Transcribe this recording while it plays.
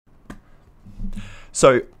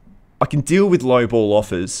So I can deal with low ball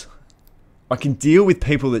offers. I can deal with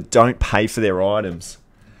people that don't pay for their items.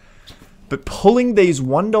 But pulling these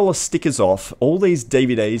 $1 stickers off all these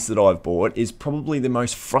DVDs that I've bought is probably the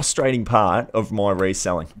most frustrating part of my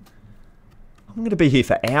reselling. I'm going to be here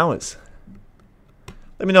for hours.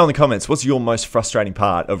 Let me know in the comments, what's your most frustrating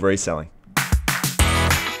part of reselling?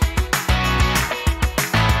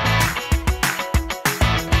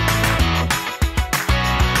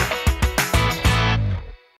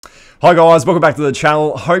 Hi guys, welcome back to the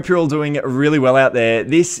channel. Hope you're all doing really well out there.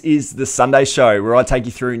 This is the Sunday show where I take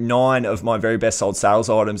you through 9 of my very best sold sales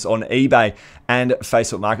items on eBay and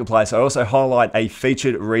Facebook Marketplace. I also highlight a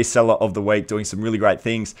featured reseller of the week doing some really great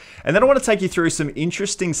things. And then I want to take you through some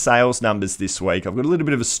interesting sales numbers this week. I've got a little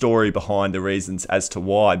bit of a story behind the reasons as to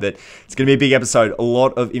why, but it's going to be a big episode, a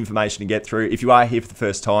lot of information to get through. If you are here for the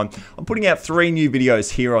first time, I'm putting out 3 new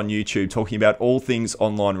videos here on YouTube talking about all things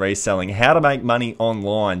online reselling, how to make money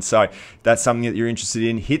online. So if that's something that you're interested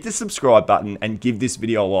in, hit the subscribe button and give this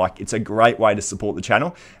video a like. It's a great way to support the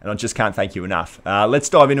channel, and I just can't thank you enough. Let's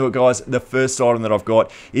dive into it, guys. The first item that I've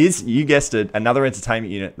got is, you guessed it, another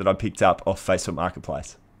entertainment unit that I picked up off Facebook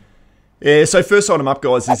Marketplace. Yeah, so first item up,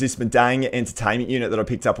 guys, is this Medang entertainment unit that I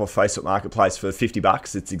picked up off Facebook Marketplace for 50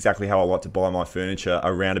 bucks. It's exactly how I like to buy my furniture,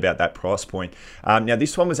 around about that price point. Now,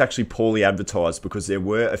 this one was actually poorly advertised because there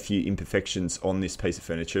were a few imperfections on this piece of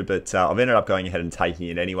furniture, but I've ended up going ahead and taking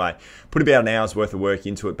it anyway. Put about an hour's worth of work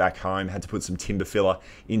into it back home, had to put some timber filler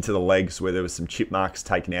into the legs where there was some chip marks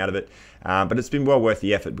taken out of it. But it's been well worth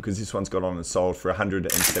the effort because this one's got on and sold for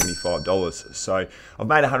 $175. So I've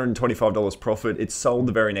made $125 profit. It's sold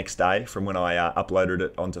the very next day from when I uploaded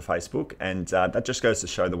it onto Facebook, and that just goes to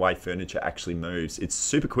show the way furniture actually moves. It's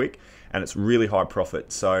super quick and it's really high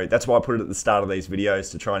profit. So that's why I put it at the start of these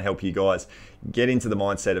videos, to try and help you guys get into the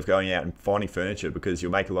mindset of going out and finding furniture, because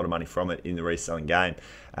you'll make a lot of money from it in the reselling game.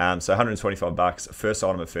 So 125 bucks, first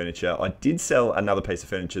item of furniture. I did sell another piece of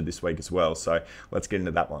furniture this week as well, so let's get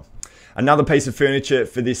into that one. Another piece of furniture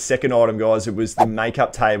for this second item, guys, it was the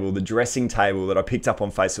makeup table, the dressing table that I picked up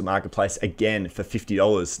on Facebook Marketplace, again for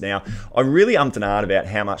 $50. Now, I really umped and ahed about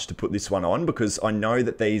how much to put this one on, because I know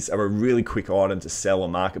that these are a really quick item to sell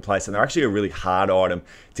on Marketplace, and they're actually a really hard item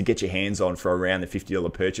to get your hands on for around the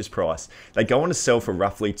 $50 purchase price. They go on to sell for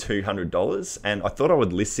roughly $200, and I thought I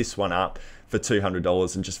would list this one up for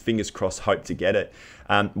 $200 and just fingers crossed hope to get it.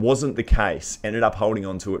 Wasn't the case. Ended up holding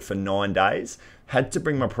on to it for 9 days. Had to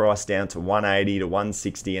bring my price down to $180 to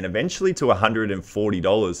 $160 and eventually to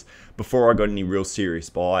 $140 before I got any real serious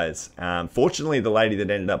buyers. Fortunately, the lady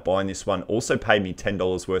that ended up buying this one also paid me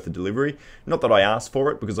 $10 worth of delivery. Not that I asked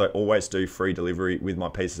for it, because I always do free delivery with my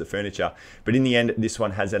pieces of furniture. But in the end, this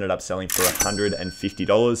one has ended up selling for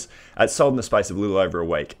 $150. It sold in the space of a little over a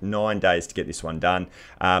week. 9 days to get this one done.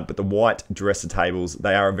 But the white dresser tables,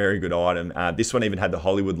 they are a very good item. This one even had the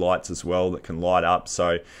Hollywood lights as well that can light up.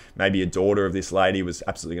 So maybe a daughter of this lady was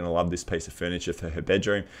absolutely going to love this piece of furniture for her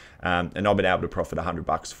bedroom, and I've been able to profit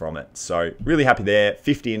 $100 from it. So really happy there.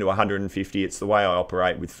 50 into 150. It's the way I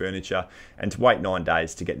operate with furniture, and to wait 9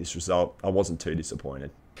 days to get this result, I wasn't too disappointed.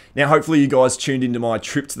 Now, hopefully you guys tuned into my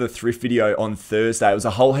trip to the thrift video on Thursday. It was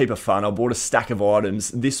a whole heap of fun. I bought a stack of items.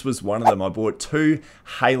 This was one of them. I bought 2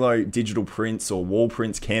 Halo digital prints, or wall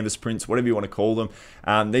prints, canvas prints, whatever you want to call them.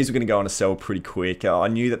 These were going to go on to sell pretty quick. I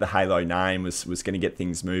knew that the Halo name was going to get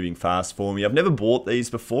things moving fast for me. I've never bought these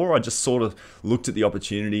before. I just sort of looked at the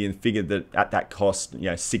opportunity and figured that at that cost, you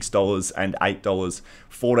know, $6 and $8,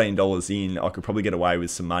 $14 in, I could probably get away with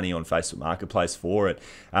some money on Facebook Marketplace for it.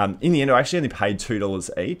 In the end, I actually only paid $2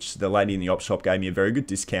 each. The lady in the op shop gave me a very good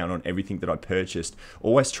discount on everything that I purchased.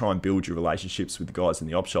 Always try and build your relationships with the guys in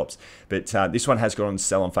the op shops. But this one has gone on to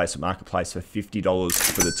sell on Facebook Marketplace for $50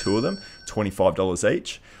 for the 2 of them, $25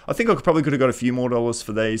 each. I think I probably could have got a few more dollars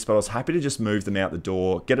for these, but I was happy to just move them out the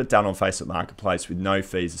door, get it done on Facebook Marketplace with no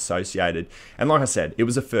fees associated. And like I said, it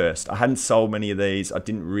was a first. I hadn't sold many of these. I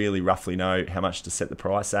didn't really roughly know how much to set the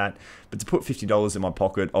price at, but to put $50 in my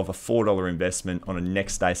pocket of a $4 investment on a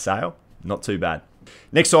next day sale, not too bad.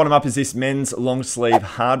 Next item up is this men's long sleeve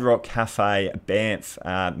Hard Rock Cafe Banff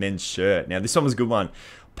men's shirt. Now, this one was a good one.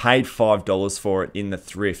 Paid $5 for it in the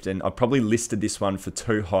thrift, and I probably listed this one for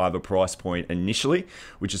too high of a price point initially,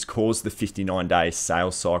 which has caused the 59-day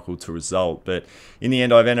sales cycle to result. But in the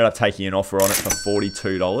end, I've ended up taking an offer on it for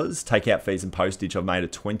 $42. Take out fees and postage, I've made a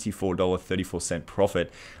 $24.34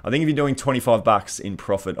 profit. I think if you're doing 25 bucks in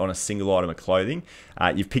profit on a single item of clothing,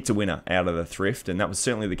 you've picked a winner out of the thrift, and that was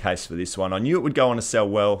certainly the case for this one. I knew it would go on to sell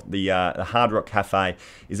well. The Hard Rock Cafe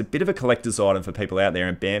is a bit of a collector's item for people out there,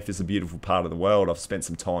 and Banff is a beautiful part of the world. I've spent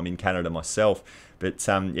some time time in Canada myself. But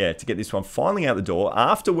yeah, to get this one finally out the door,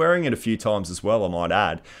 after wearing it a few times as well, I might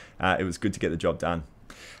add, it was good to get the job done.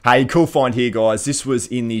 Hey, cool find here, guys. This was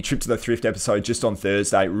in the Trip to the Thrift episode just on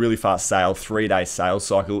Thursday. Really fast sale, 3-day sales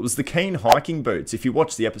cycle. It was the Keen hiking boots. If you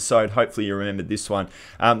watched the episode, hopefully you remembered this one.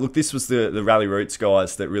 Look, this was the Rally Roots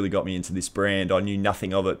guys that really got me into this brand. I knew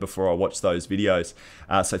nothing of it before I watched those videos.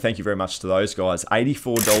 So thank you very much to those guys.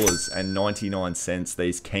 $84.99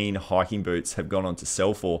 these Keen hiking boots have gone on to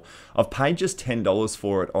sell for. I've paid just $10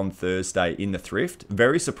 for it on Thursday in the thrift.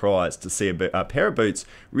 Very surprised to see a pair of boots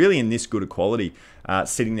really in this good a quality.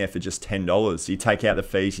 Sitting there for just $10. You take out the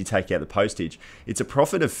fees, you take out the postage. It's a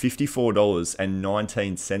profit of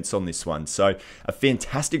 $54.19 on this one. So a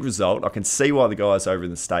fantastic result. I can see why the guys over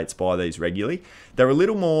in the States buy these regularly. They're a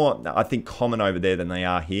little more, I think, common over there than they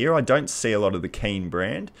are here. I don't see a lot of the Keen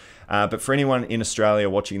brand. But for anyone in Australia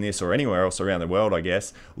watching this or anywhere else around the world, I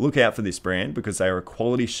guess, look out for this brand because they are a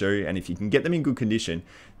quality shoe. And if you can get them in good condition,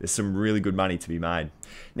 there's some really good money to be made.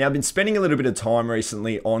 Now, I've been spending a little bit of time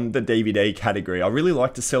recently on the DVD category. I really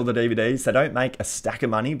like to sell the DVDs. They don't make a stack of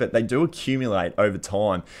money, but they do accumulate over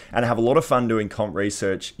time. And I have a lot of fun doing comp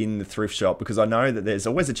research in the thrift shop because I know that there's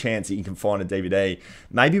always a chance that you can find a DVD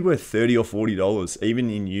maybe worth $30 or $40, even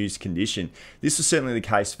in used condition. This was certainly the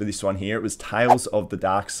case for this one here. It was Tales of the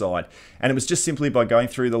Dark Side. And it was just simply by going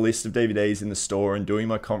through the list of DVDs in the store and doing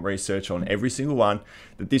my comp research on every single one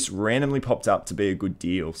that this randomly popped up to be a good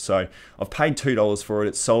deal. So I've paid $2 for it.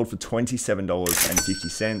 It's sold for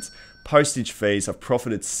 $27.50. Postage fees, I've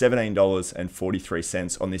profited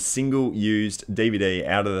 $17.43 on this single used DVD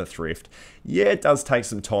out of the thrift. Yeah, it does take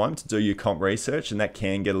some time to do your comp research and that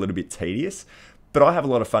can get a little bit tedious. But I have a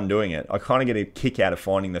lot of fun doing it. I kind of get a kick out of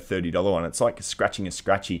finding the $30 one. It's like scratching a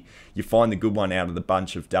scratchy. You find the good one out of the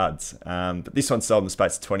bunch of duds. But this one sold in the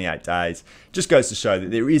space of 28 days. Just goes to show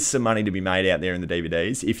that there is some money to be made out there in the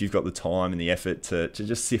DVDs if you've got the time and the effort to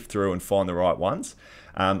just sift through and find the right ones.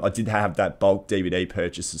 I did have that bulk DVD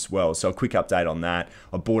purchase as well. So a quick update on that.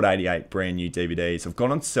 I bought 88 brand new DVDs. I've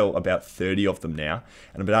gone on to sell about 30 of them now.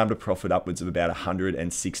 And I've been able to profit upwards of about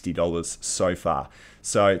 $160 so far.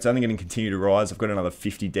 So it's only going to continue to rise. I've got another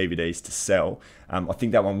 50 DVDs to sell. I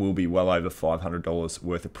think that one will be well over $500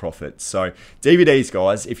 worth of profit. So DVDs,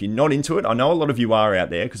 guys, if you're not into it, I know a lot of you are out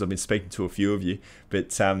there because I've been speaking to a few of you.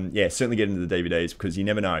 But yeah, certainly get into the DVDs because you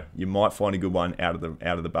never know. You might find a good one out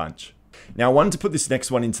of the bunch. Now, I wanted to put this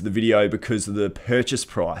next one into the video because of the purchase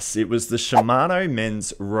price. It was the Shimano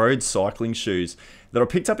men's road cycling shoes that I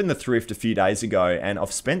picked up in the thrift a few days ago, and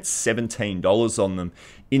I've spent $17 on them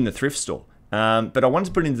in the thrift store. But I wanted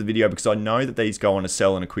to put it into the video because I know that these go on to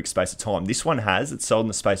sell in a quick space of time. This one has. It's sold in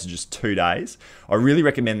the space of just 2 days. I really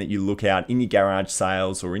recommend that you look out in your garage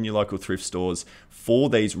sales or in your local thrift stores for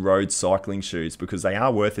these road cycling shoes because they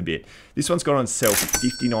are worth a bit. This one's got on sale for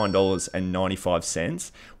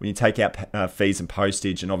 $59.95 when you take out fees and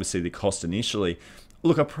postage and obviously the cost initially.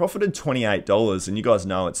 Look, I profited $28 and you guys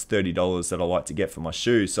know it's $30 that I like to get for my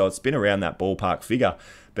shoes. So it's been around that ballpark figure.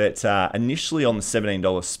 But initially on the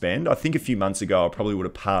 $17 spend, I think a few months ago I probably would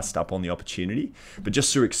have passed up on the opportunity. But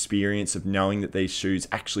just through experience of knowing that these shoes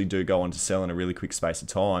actually do go on to sell in a really quick space of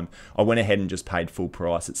time, I went ahead and just paid full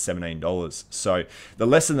price at $17. So the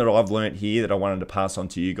lesson that I've learned here that I wanted to pass on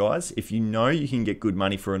to you guys, if you know you can get good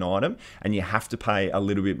money for an item and you have to pay a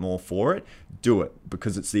little bit more for it, do it.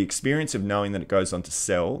 Because it's the experience of knowing that it goes on to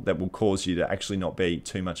sell that will cause you to actually not be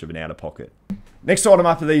too much of an out of pocket. Next item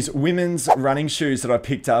up are these women's running shoes that I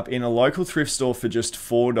picked up in a local thrift store for just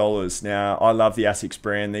 $4. Now, I love the ASICS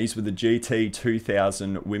brand. These were the GT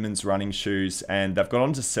 2000 women's running shoes, and they've gone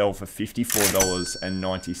on to sell for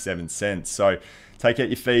 $54.97. So take out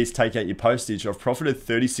your fees, take out your postage. I've profited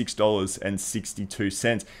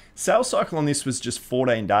 $36.62. Sales cycle on this was just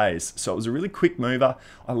 14 days, so it was a really quick mover.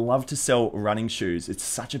 I love to sell running shoes. It's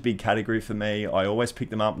such a big category for me. I always pick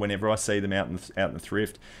them up whenever I see them out in the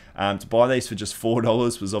thrift. To buy these for just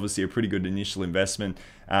 $4 was obviously a pretty good initial investment,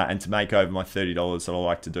 and to make over my $30 that I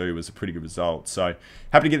like to do was a pretty good result. So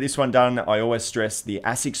happy to get this one done. I always stress the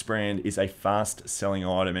ASICS brand is a fast selling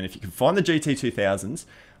item, and if you can find the GT 2000s,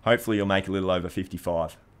 hopefully you'll make a little over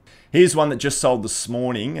 55. Here's one that just sold this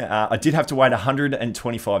morning. I did have to wait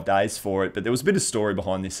 125 days for it, but there was a bit of story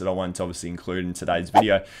behind this that I wanted to obviously include in today's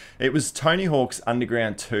video. It was Tony Hawk's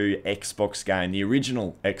Underground 2 Xbox game, the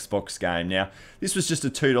original Xbox game. Now, this was just a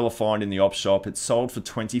 $2 find in the op shop. It sold for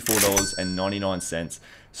 $24.99.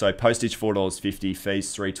 So postage $4.50,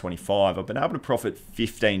 fees $3.25. I've been able to profit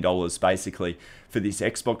 $15 basically for this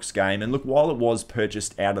Xbox game. And look, while it was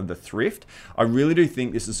purchased out of the thrift, I really do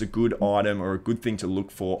think this is a good item or a good thing to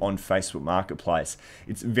look for on Facebook Marketplace.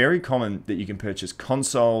 It's very common that you can purchase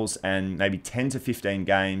consoles and maybe 10 to 15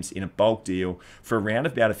 games in a bulk deal for around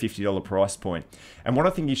about a $50 price point. And what I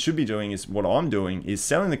think you should be doing is what I'm doing is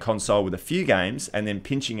selling the console with a few games and then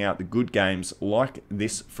pinching out the good games like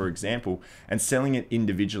this, for example, and selling it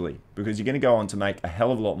individually, because you're going to go on to make a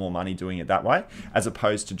hell of a lot more money doing it that way as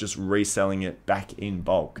opposed to just reselling it back in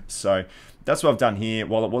bulk. So that's what I've done here.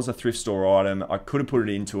 While it was a thrift store item, I could have put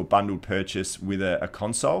it into a bundled purchase with a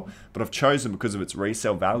console, but I've chosen, because of its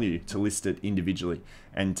resale value, to list it individually.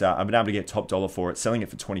 And I've been able to get top dollar for it, selling it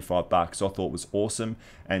for 25 bucks. I thought was awesome.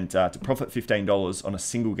 And to profit $15 on a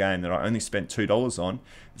single game that I only spent $2 on,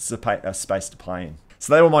 it's a space to play in.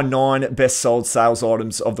 So they were my 9 best sold sales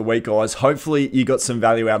items of the week, guys. Hopefully you got some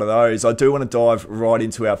value out of those. I do want to dive right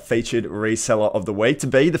into our featured reseller of the week. To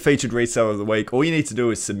be the featured reseller of the week, all you need to do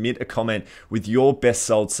is submit a comment with your best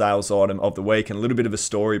sold sales item of the week and a little bit of a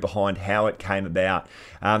story behind how it came about.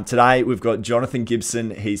 Today we've got Jonathan Gibson.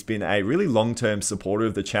 He's been a really long-term supporter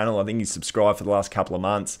of the channel. I think he's subscribed for the last couple of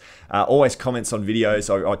months. Always comments on videos.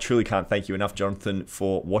 I truly can't thank you enough, Jonathan,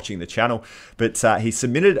 for watching the channel. But he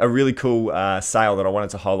submitted a really cool sale that I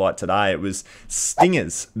wanted to highlight today. It was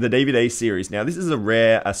Stingers, the DVD series. Now, this is a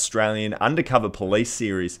rare Australian undercover police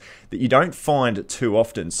series that you don't find too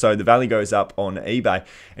often. So the value goes up on eBay,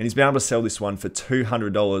 and he's been able to sell this one for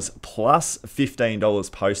 $200 plus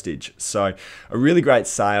 $15 postage. So a really great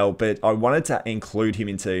sale, but I wanted to include him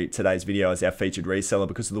into today's video as our featured reseller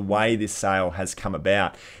because of the way this sale has come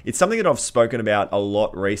about. It's something that I've spoken about a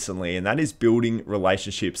lot recently, and that is building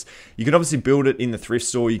relationships. You can obviously build it in the thrift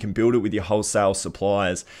store, you can build it with your wholesale suppliers,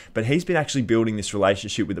 but he's been actually building this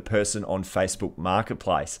relationship with a person on Facebook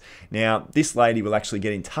Marketplace. Now, this lady will actually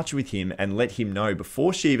get in touch with him and let him know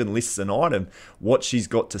before she even lists an item what she's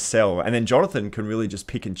got to sell, and then Jonathan can really just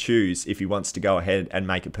pick and choose if he wants to go ahead and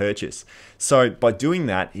make a purchase. So by doing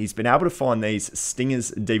that, he's been able to find these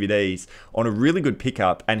Stingers DVDs on a really good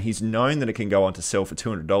pickup, and he's known that it can go on to sell for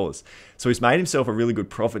 $200. So he's made himself a really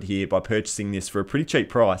good profit here by purchasing this for a pretty cheap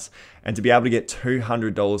price, and to be able to get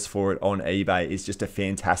 $200 for it on eBay is just a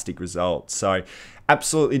fantastic result. So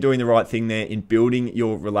absolutely doing the right thing there in building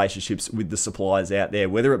your relationships with the suppliers out there,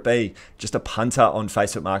 whether it be just a punter on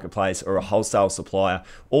Facebook Marketplace or a wholesale supplier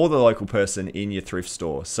or the local person in your thrift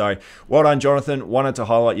store. So well done, Jonathan. Wanted to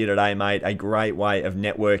highlight you today, mate. A great way of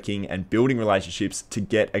networking and building relationships to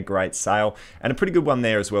get a great sale, and a pretty good one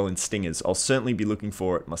there as well in Stingers. I'll certainly be looking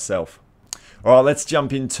for it myself. All right, let's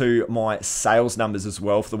jump into my sales numbers as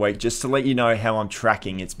well for the week, just to let you know how I'm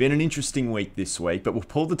tracking. It's been an interesting week this week, but we'll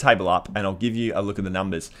pull the table up and I'll give you a look at the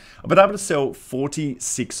numbers. I've been able to sell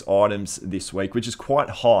 46 items this week, which is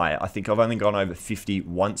quite high. I think I've only gone over 50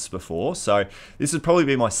 once before, so this would probably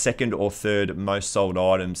be my second or third most sold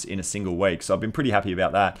items in a single week, so I've been pretty happy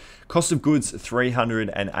about that. Cost of goods,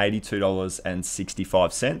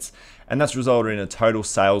 $382.65. And that's resulted in a total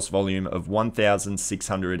sales volume of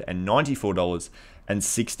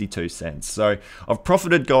 $1,694.62. So I've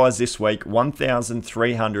profited, guys, this week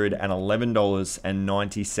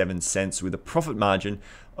 $1,311.97 with a profit margin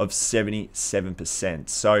of 77%.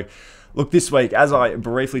 So look, this week, as I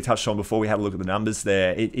briefly touched on before we had a look at the numbers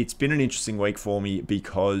there, it's been an interesting week for me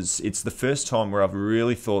because it's the first time where I've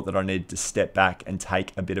really thought that I needed to step back and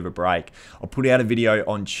take a bit of a break. I put out a video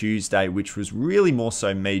on Tuesday, which was really more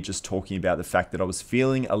so me just talking about the fact that I was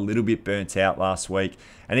feeling a little bit burnt out last week,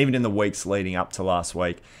 and even in the weeks leading up to last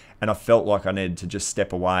week. And I felt like I needed to just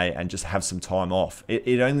step away and just have some time off.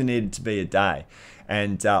 It only needed to be a day.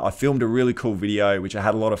 And I filmed a really cool video, which I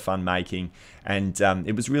had a lot of fun making. And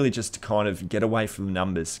it was really just to kind of get away from the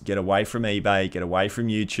numbers, get away from eBay, get away from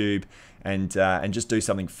YouTube, and just do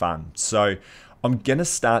something fun. So I'm going to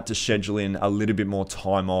start to schedule in a little bit more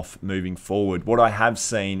time off moving forward. What I have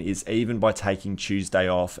seen is even by taking Tuesday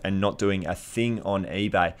off and not doing a thing on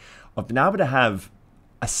eBay, I've been able to have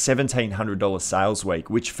a $1,700 sales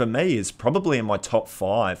week, which for me is probably in my top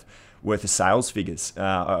 5 worth of sales figures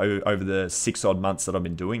over the 6 odd months that I've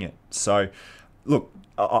been doing it. So look,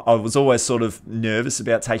 I was always sort of nervous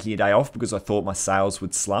about taking a day off because I thought my sales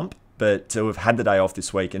would slump, but to have had the day off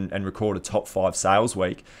this week and record a top 5 sales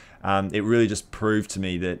week, it really just proved to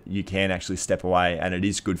me that you can actually step away, and it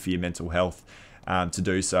is good for your mental health to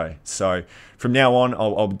do so. So from now on,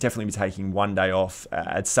 I'll definitely be taking one day off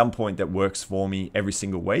at some point that works for me every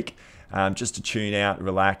single week. just to tune out,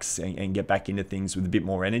 relax, and get back into things with a bit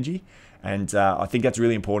more energy. And I think that's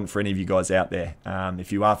really important for any of you guys out there.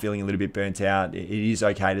 If you are feeling a little bit burnt out, it is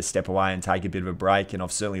okay to step away and take a bit of a break. And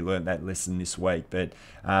I've certainly learned that lesson this week. But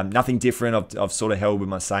nothing different. I've sort of held with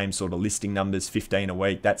my same sort of listing numbers, 15 a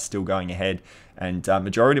week. That's still going ahead. And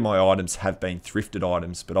majority of my items have been thrifted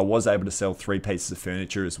items, but I was able to sell 3 pieces of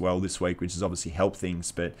furniture as well this week, which has obviously helped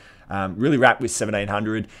things. But really wrapped with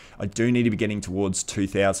 1,700. I do need to be getting towards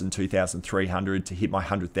 2,000, 2,300 to hit my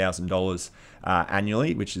 $100,000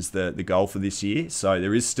 annually, which is the goal for this year. So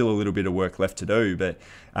there is still a little bit of work left to do, but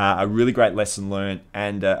a really great lesson learned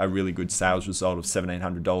and a really good sales result of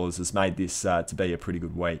 $1,700 has made this to be a pretty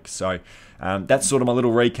good week. So that's sort of my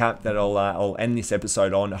little recap that I'll end this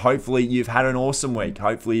episode on. Hopefully you've had an awesome week.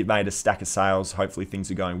 Hopefully you've made a stack of sales. Hopefully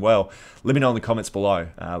things are going well. Let me know in the comments below.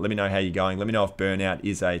 Let me know how you're going. Let me know if burnout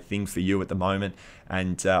is a thing for you at the moment.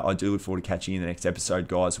 And I do look forward to catching you in the next episode,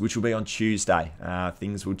 guys, which will be on Tuesday.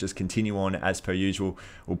 Things will just continue on as per usual.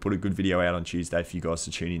 We'll put a good video out on Tuesday for you guys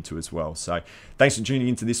to tune into as well. So thanks for tuning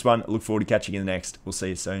into this one. I look forward to catching you in the next. We'll see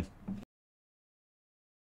you soon.